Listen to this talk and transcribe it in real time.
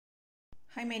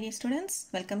Hi my dear students,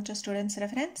 welcome to Students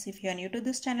Reference. If you are new to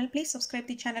this channel, please subscribe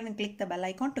the channel and click the bell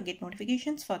icon to get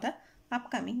notifications for the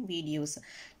upcoming videos.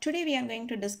 Today we are going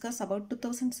to discuss about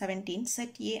 2017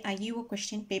 Set A IEO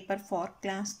question paper for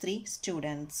class 3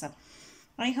 students.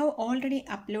 I have already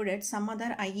uploaded some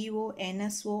other IEO,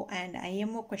 NSO and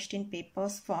IMO question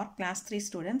papers for class 3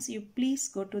 students. You please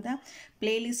go to the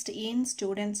playlist in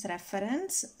Students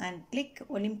Reference and click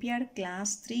Olympiad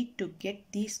Class 3 to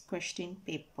get these question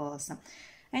papers.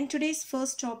 And today's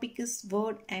first topic is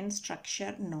word and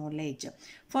structure knowledge.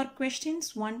 For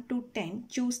questions 1 to 10,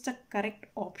 choose the correct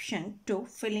option to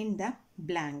fill in the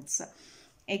blanks.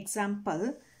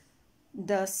 Example,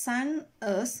 the sun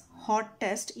is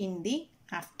hottest in the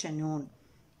afternoon.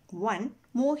 1.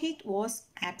 Mohit was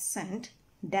absent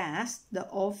dash the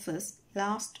office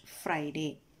last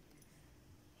Friday.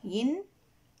 In,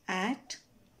 at,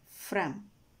 from.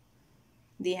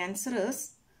 The answer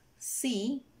is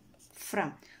C,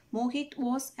 from. Mohit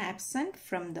was absent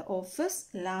from the office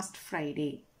last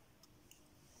Friday.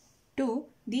 2.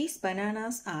 These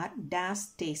bananas are dash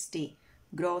tasty.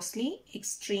 Grossly,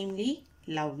 extremely,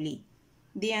 lovely.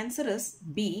 The answer is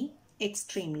B,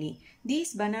 extremely.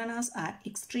 These bananas are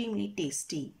extremely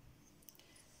tasty.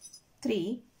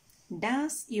 3.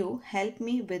 Does you help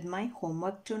me with my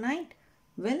homework tonight?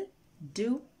 Will,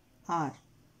 do, are.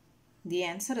 The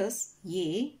answer is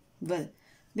A, will.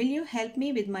 Will you help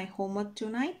me with my homework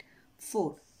tonight?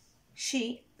 4.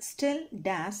 She still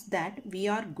does that we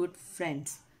are good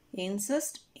friends.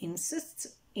 Insist, insists,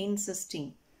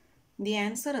 insisting. The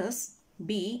answer is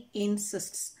B,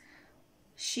 insists.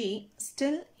 She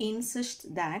still insists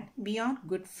that we are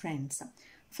good friends.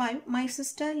 5. My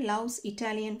sister loves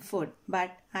Italian food,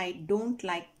 but I don't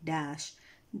like dash.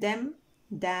 Them,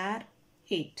 their,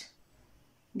 it.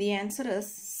 The answer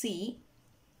is C,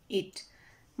 it.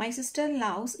 My sister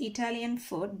loves Italian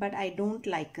food, but I don't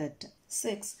like it.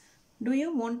 6. Do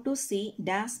you want to see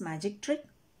dash magic trick?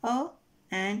 A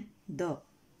and the.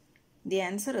 The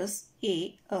answer is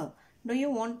A, a. Do you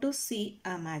want to see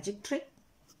a magic trick?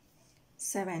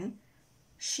 7.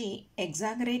 She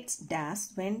exaggerates dash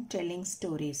when telling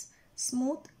stories.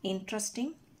 Smooth,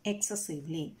 interesting,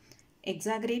 excessively.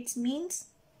 Exaggerates means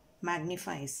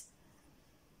magnifies.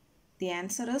 The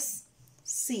answer is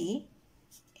C,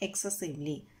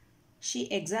 excessively. She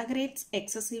exaggerates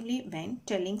excessively when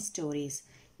telling stories.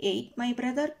 8. My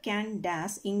brother can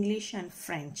dash English and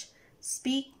French.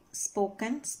 Speak,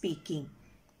 spoken, speaking.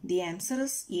 The answer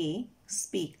is A,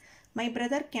 speak. My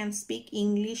brother can speak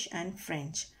English and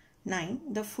French. 9.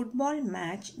 The football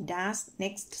match dash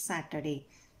next Saturday.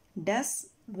 Does,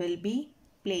 will be,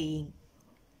 playing.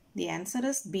 The answer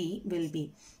is B, will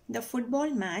be. The football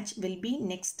match will be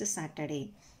next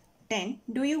Saturday. 10.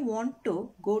 Do you want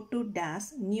to go to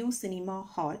dash new cinema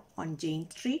hall on Jane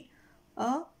Street?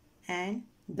 A and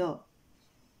the.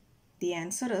 The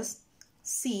answer is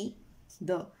C,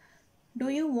 the. Do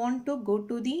you want to go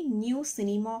to the new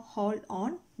cinema hall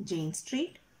on Jane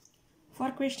Street?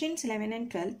 For questions 11 and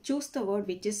 12, choose the word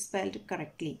which is spelled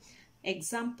correctly.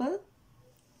 Example,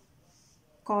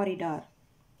 corridor.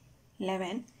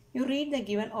 11. You read the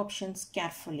given options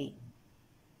carefully.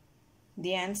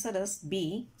 The answer is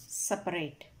B,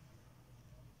 separate.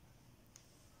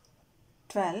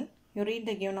 12. You read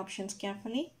the given options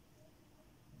carefully.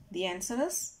 The answer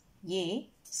is A,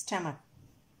 stomach.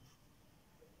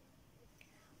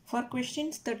 For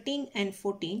questions 13 and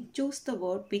 14, choose the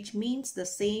word which means the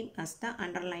same as the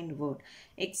underlined word.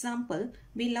 Example,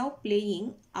 we love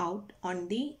playing out on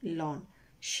the lawn.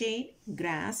 Shade,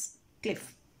 grass,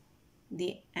 cliff.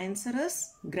 The answer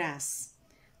is grass.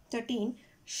 13.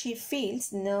 She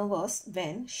feels nervous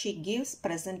when she gives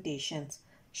presentations.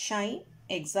 Shy,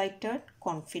 excited,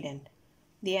 confident.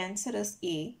 The answer is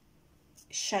A,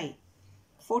 shy.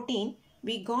 14.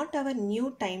 We got our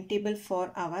new timetable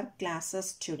for our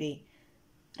classes today.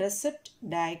 Receipt,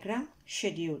 diagram,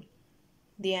 schedule.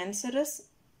 The answer is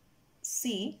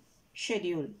C,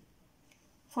 schedule.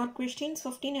 For questions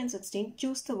 15 and 16,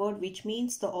 choose the word which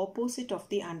means the opposite of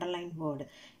the underlined word.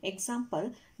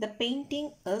 Example, the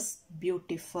painting is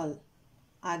beautiful.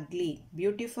 Ugly,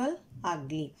 beautiful,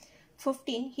 ugly.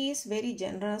 15, he is very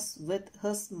generous with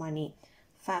his money.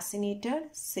 Fascinated,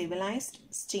 civilized,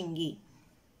 stingy.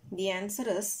 The answer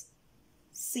is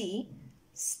C,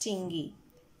 stingy.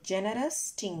 Generous,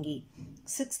 stingy.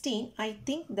 16. I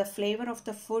think the flavor of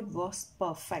the food was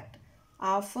perfect.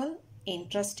 Awful,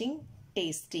 interesting,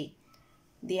 tasty.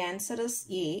 The answer is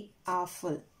A,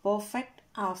 awful. Perfect,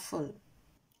 awful.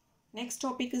 Next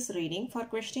topic is reading. For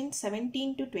questions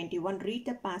 17 to 21, read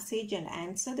the passage and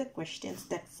answer the questions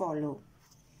that follow.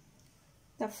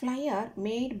 The flyer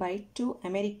made by two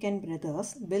American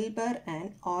brothers, Wilbur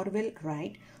and Orville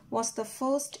Wright, was the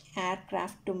first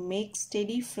aircraft to make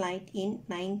steady flight in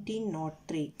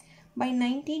 1903. By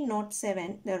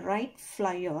 1907, the Wright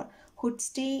flyer could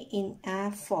stay in air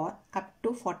for up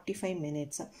to 45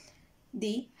 minutes.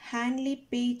 The Handley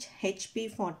Page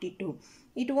HP-42.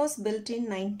 It was built in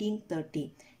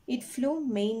 1930. It flew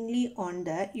mainly on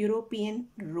the European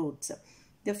routes.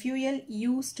 The fuel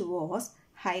used was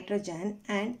hydrogen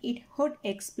and it would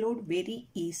explode very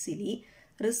easily,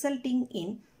 resulting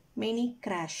in many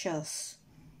crashes.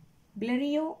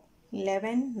 Blériot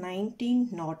 11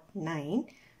 1909,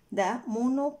 the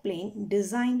monoplane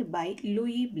designed by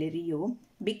Louis Blériot,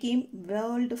 became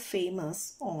world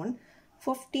famous on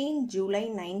 15 July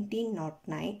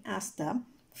 1909 as the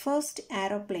first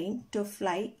aeroplane to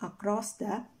fly across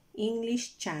the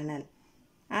English Channel.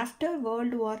 After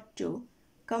World War II,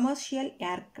 commercial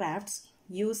aircrafts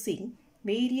using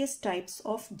various types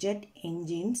of jet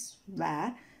engines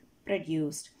were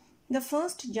produced. The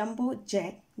first jumbo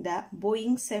jet, the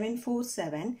Boeing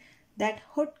 747, that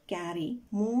would carry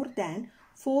more than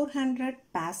 400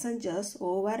 passengers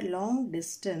over long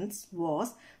distance,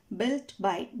 was built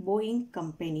by Boeing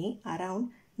Company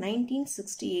around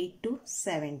 1968 to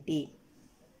 70.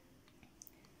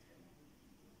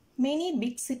 Many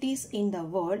big cities in the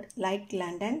world like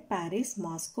London, Paris,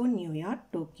 Moscow, New York,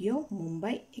 Tokyo,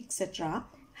 Mumbai, etc.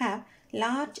 have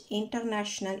large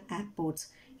international airports.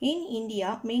 In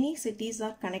India, many cities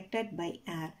are connected by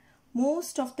air.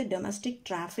 Most of the domestic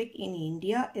traffic in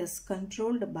India is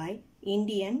controlled by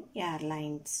Indian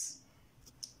Airlines.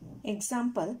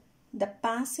 Example, the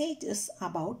passage is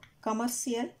about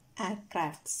commercial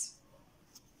aircrafts.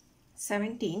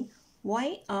 17.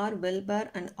 Why are Wilbur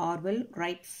and Orville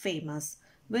Wright famous?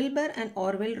 Wilbur and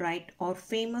Orville Wright are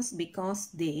famous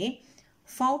because they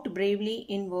fought bravely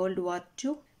in World War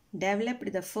II,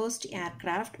 developed the first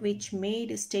aircraft which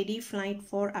made steady flight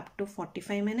for up to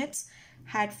 45 minutes,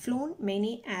 had flown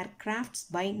many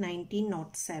aircrafts by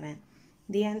 1907.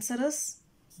 The answer is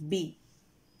B.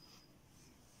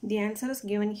 The answer is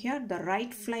given here. The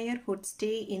Wright flyer could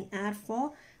stay in air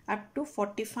for up to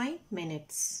 45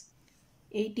 minutes.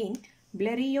 18.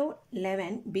 Blériot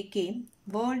 11 became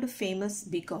world famous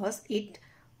because it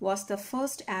was the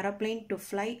first aeroplane to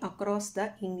fly across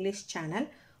the English Channel,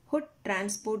 could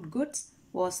transport goods,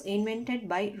 was invented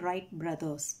by Wright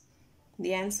brothers.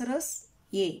 The answer is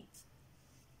A.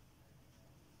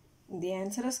 The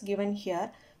answer is given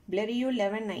here. Blériot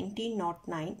 11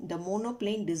 1909, the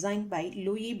monoplane designed by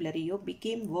Louis Blériot,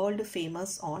 became world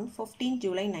famous on 15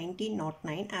 July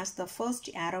 1909 as the first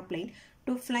aeroplane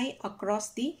to fly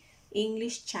across the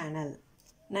English Channel.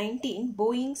 19.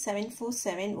 Boeing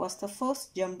 747 was the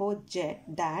first jumbo jet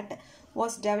that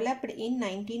was developed in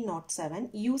 1907,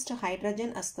 used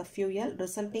hydrogen as the fuel,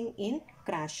 resulting in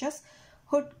crashes,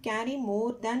 could carry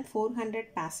more than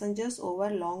 400 passengers over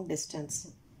long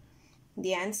distance.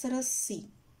 The answer is C.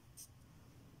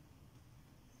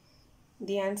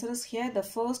 The answer is here. The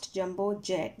first jumbo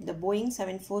jet, the Boeing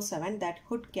 747, that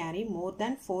could carry more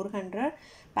than 400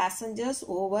 passengers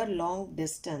over long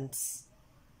distance.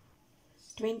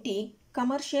 20.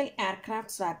 Commercial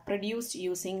aircrafts were produced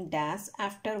using DAS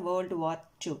after World War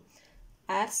II.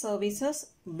 Air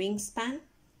services, wingspan,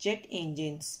 jet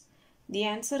engines. The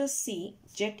answer is C.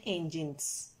 Jet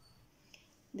engines.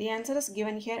 The answer is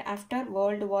given here. After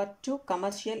World War II,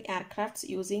 commercial aircrafts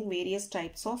using various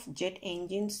types of jet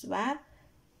engines were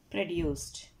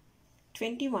produced.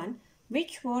 21.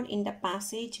 Which word in the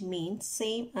passage means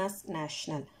same as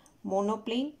national?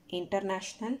 Monoplane,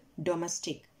 international,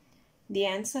 domestic. The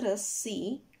answer is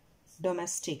C.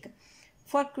 Domestic.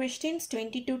 For questions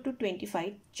 22 to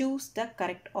 25, choose the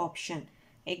correct option.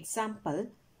 Example,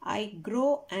 I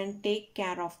grow and take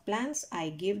care of plants. I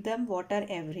give them water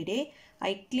every day.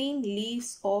 I clean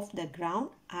leaves off the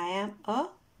ground. I am a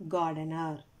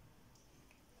gardener.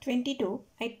 22.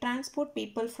 I transport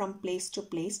people from place to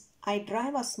place. I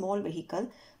drive a small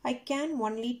vehicle. I can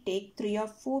only take 3 or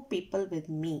 4 people with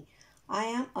me. I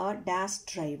am a dash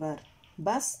driver.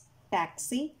 Bus,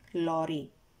 taxi,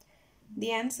 lorry.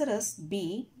 The answer is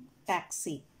B.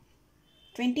 Taxi.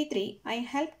 23. I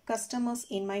help customers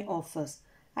in my office.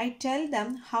 I tell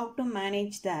them how to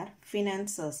manage their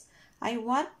finances. I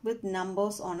work with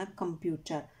numbers on a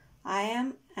computer. I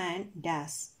am an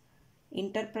dash.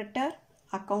 Interpreter,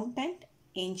 accountant,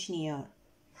 engineer.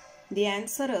 The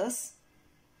answer is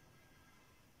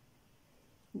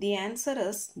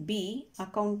B.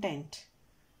 Accountant.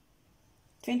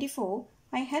 24.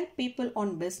 I help people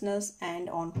on business and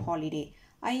on holiday.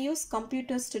 I use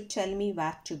computers to tell me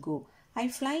where to go. I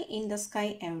fly in the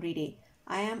sky every day.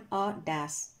 I am a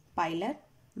dash, pilot,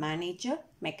 manager,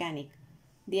 mechanic.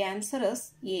 The answer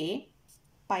is A,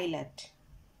 pilot.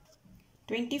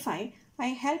 25. I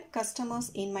help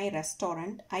customers in my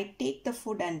restaurant. I take the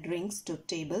food and drinks to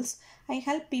tables. I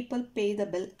help people pay the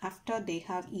bill after they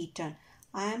have eaten.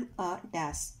 I am a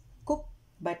dash, cook,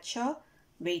 butcher,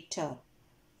 waiter.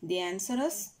 The answer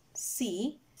is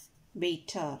C,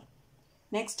 waiter.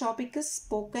 Next topic is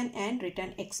spoken and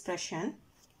written expression.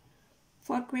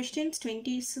 For questions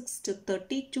 26 to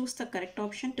 30, choose the correct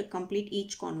option to complete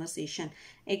each conversation.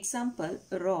 Example,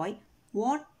 Roy,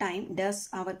 what time does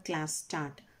our class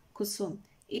start? Kusum,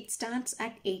 it starts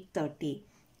at 8:30.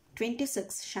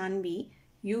 26, Shanvi,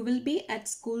 you will be at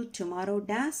school tomorrow,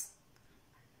 dash?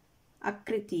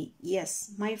 Akriti,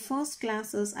 yes, my first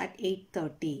class is at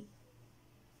 8:30.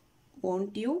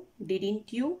 Won't you,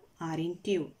 didn't you, aren't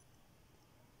you?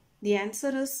 The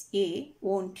answer is A,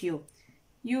 won't you.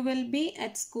 You will be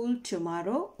at school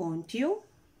tomorrow, won't you?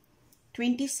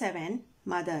 27.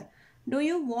 Mother, do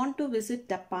you want to visit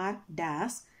the park,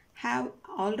 dash? Have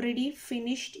already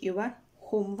finished your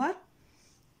homework?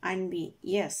 Anvi,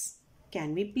 yes.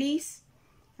 Can we please?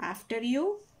 After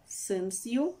you, since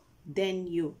you, then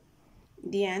you.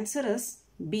 The answer is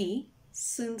B,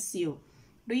 since you.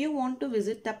 Do you want to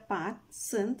visit the park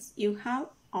since you have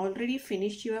already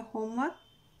finished your homework?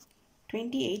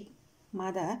 28.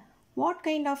 Mother, what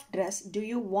kind of dress do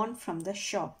you want from the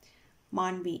shop?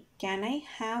 Manvi, can I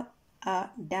have a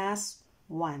dash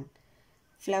one?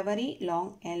 Flowery,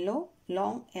 long yellow,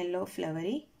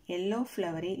 flowery,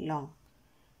 long.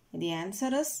 The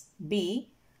answer is B,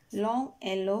 long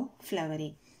yellow,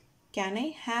 flowery. Can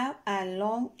I have a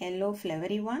long yellow,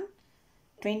 flowery one?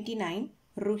 29.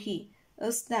 Ruhi,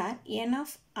 is there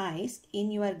enough ice in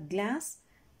your glass?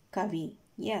 Kavi,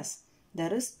 yes,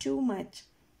 there is too much.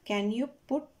 Can you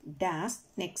put dash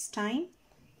next time?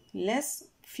 Less,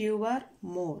 fewer,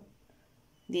 more.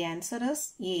 The answer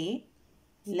is A,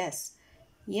 less.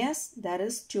 Yes, there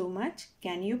is too much.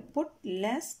 Can you put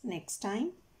less next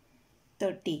time?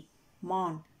 30.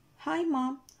 Mon, hi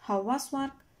mom, how was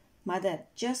work? Mother,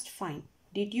 just fine.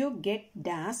 Did you get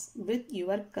dash with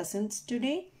your cousins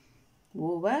today?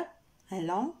 Over,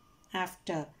 along,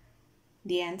 after.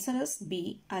 The answer is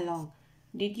B, along.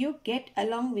 Did you get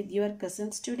along with your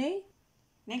cousins today?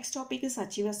 Next topic is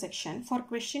Achiever section. For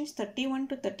questions 31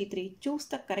 to 33, choose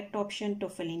the correct option to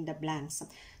fill in the blanks.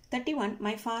 31.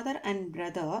 My father and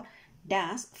brother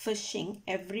dash fishing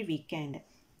every weekend.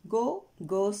 Go,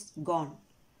 goes, gone.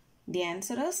 The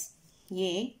answer is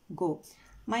A, go.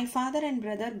 My father and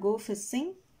brother go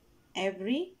fishing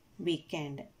every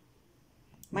weekend.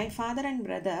 My father and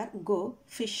brother go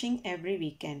fishing every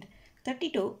weekend.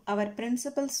 32. Our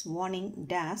principal's warning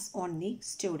dash on the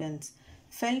students.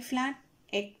 Fell flat,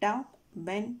 egged out,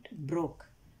 bent, broke.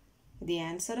 The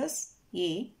answer is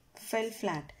A, fell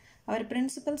flat. Our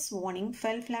principal's warning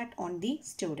fell flat on the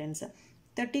students.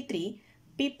 33.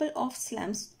 People of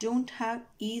slums don't have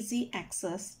easy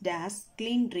access dash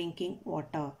clean drinking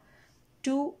water.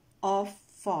 2 of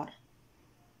 4.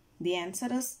 The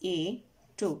answer is A,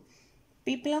 2.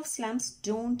 People of slums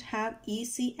don't have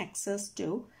easy access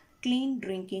to clean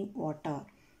drinking water.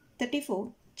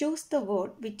 34. Choose the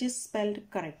word which is spelled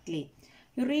correctly.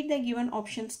 You read the given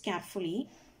options carefully.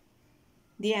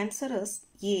 The answer is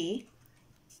A,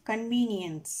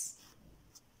 convenience.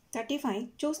 35.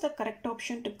 Choose the correct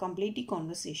option to complete the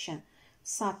conversation.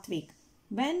 Satvik,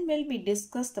 when will we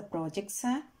discuss the project,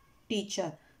 sir?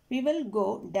 Teacher, we will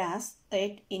go dash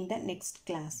it in the next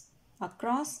class.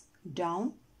 Across,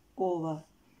 down, over.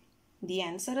 The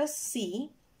answer is C,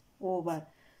 over.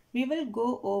 We will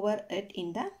go over it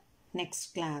in the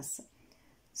next class.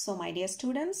 So my dear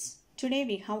students, today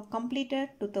we have completed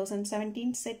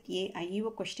 2017 Set A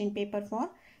IEO question paper for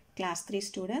class 3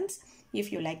 students.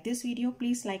 If you like this video,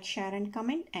 please like, share and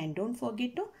comment, and don't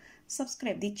forget to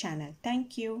subscribe the channel.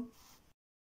 Thank you.